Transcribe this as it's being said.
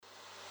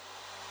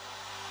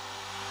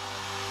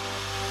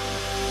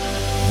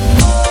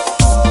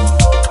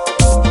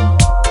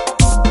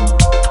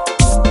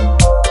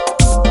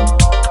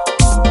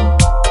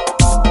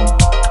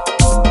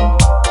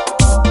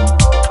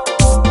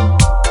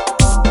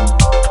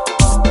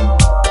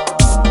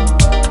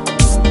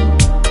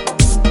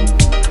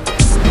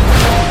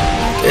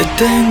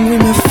tengo y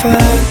me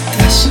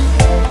faltas,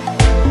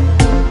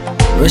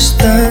 no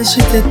estás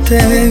y te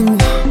tengo.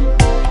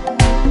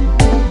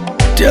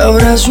 Te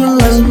abrazo en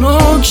las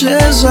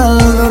noches al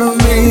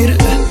dormir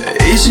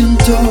y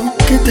siento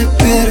que te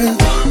pierdo.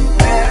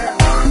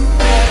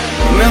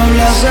 Me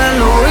hablas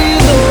al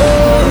oído,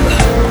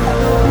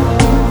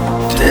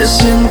 te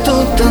siento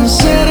tan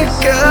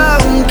cerca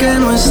aunque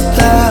no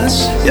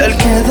estás. Y al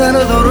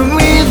quedar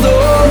dormido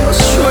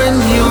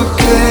sueño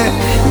que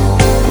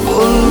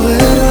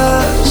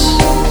volverás.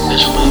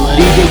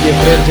 DJ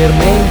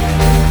Germain,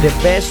 the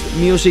best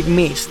music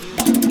mix.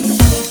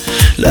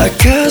 La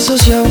casa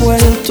se ha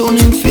vuelto un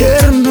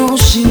infierno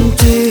sin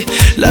ti.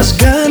 Las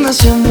ganas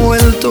se han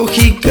vuelto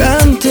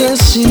gigantes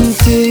sin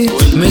ti.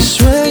 Mis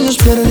sueños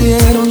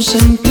perdieron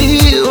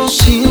sentido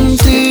sin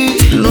ti.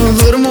 No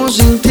duermo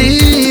sin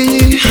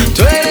ti.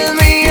 Tú eres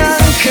mi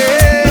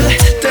ángel.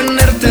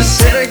 Tenerte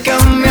cerca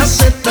me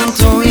hace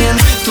tanto bien.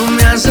 Tú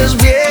me haces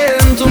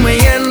bien, tú me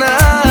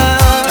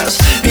llenas.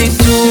 Y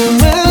tú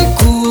me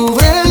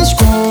cubres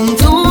con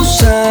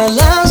tus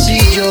alas y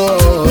yo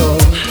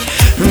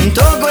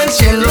toco el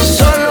cielo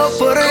solo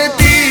por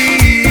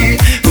ti.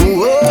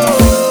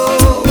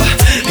 Oh,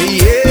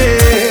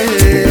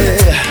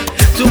 yeah.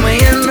 Tú me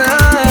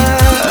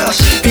llenas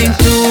y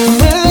tú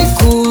me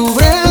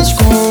cubres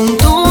con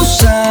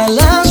tus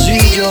alas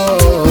y yo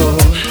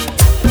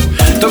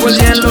toco el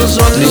cielo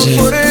solo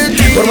por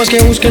ti. Por más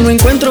que busque no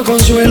encuentro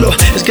consuelo.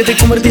 Es que te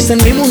convertiste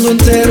en mi mundo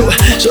entero.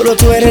 Solo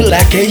tú eres la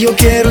que yo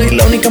quiero y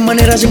la única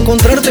manera es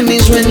encontrarte en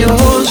mis sueños.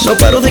 No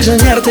paro de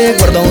extrañarte,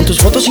 guardo aún tus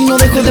fotos y no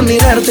dejo de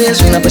mirarte.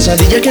 Es una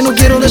pesadilla que no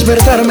quiero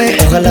despertarme.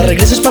 Ojalá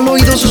regreses para el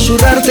oído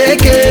susurrarte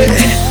que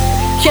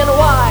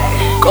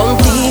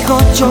contigo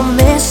yo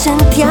me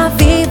sentía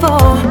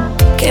vivo.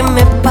 ¿Qué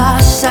me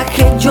pasa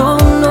que yo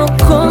no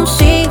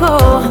consigo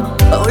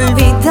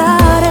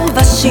olvidar el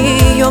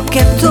vacío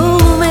que tú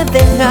me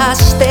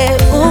dejaste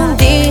un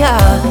día?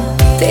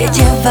 Te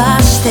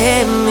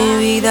llevaste mi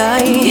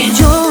vida y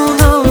yo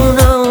no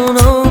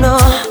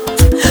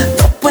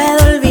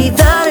puedo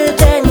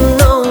olvidarte,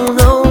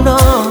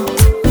 no.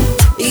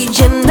 Y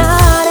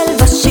llenar el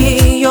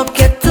vacío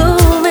que tú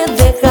me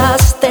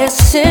dejaste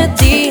ese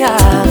día.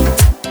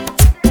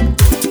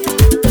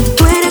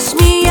 Tú eres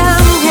mi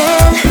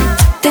ángel,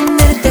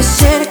 tenerte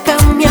cerca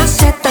me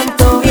hace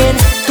tanto bien.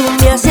 Tú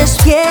me haces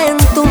bien,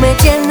 tú me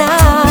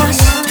llenas.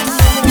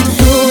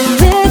 Tú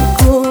me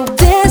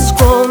cubres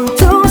con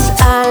tus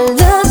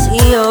alas y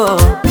yo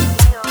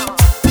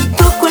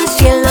toco el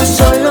cielo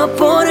solo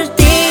por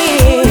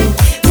ti.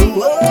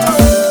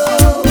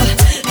 Oh,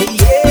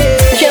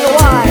 yeah.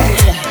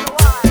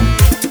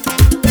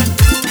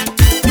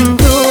 Tú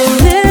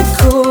me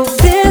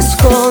cubres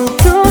con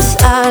tus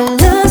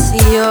alas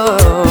y yo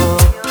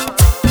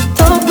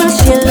toco el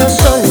cielo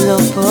solo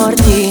por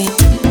ti.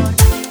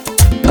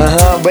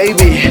 ajá,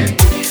 baby,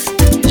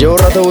 llevo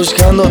rato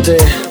buscándote.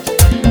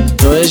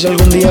 No sé si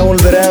algún día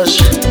volverás.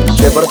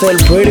 De parte del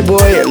Pretty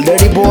Boy, el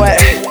Dirty Boy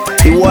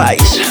y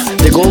Wise,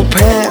 The Gold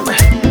Pen.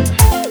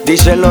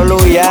 Díselo,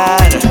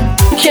 Luyan.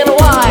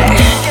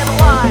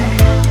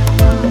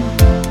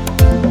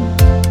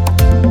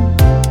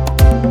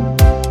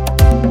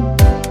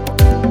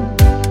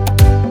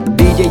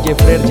 DJ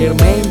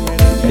Germain,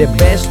 the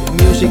best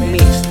music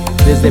mix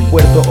desde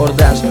Puerto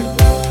Ordaz.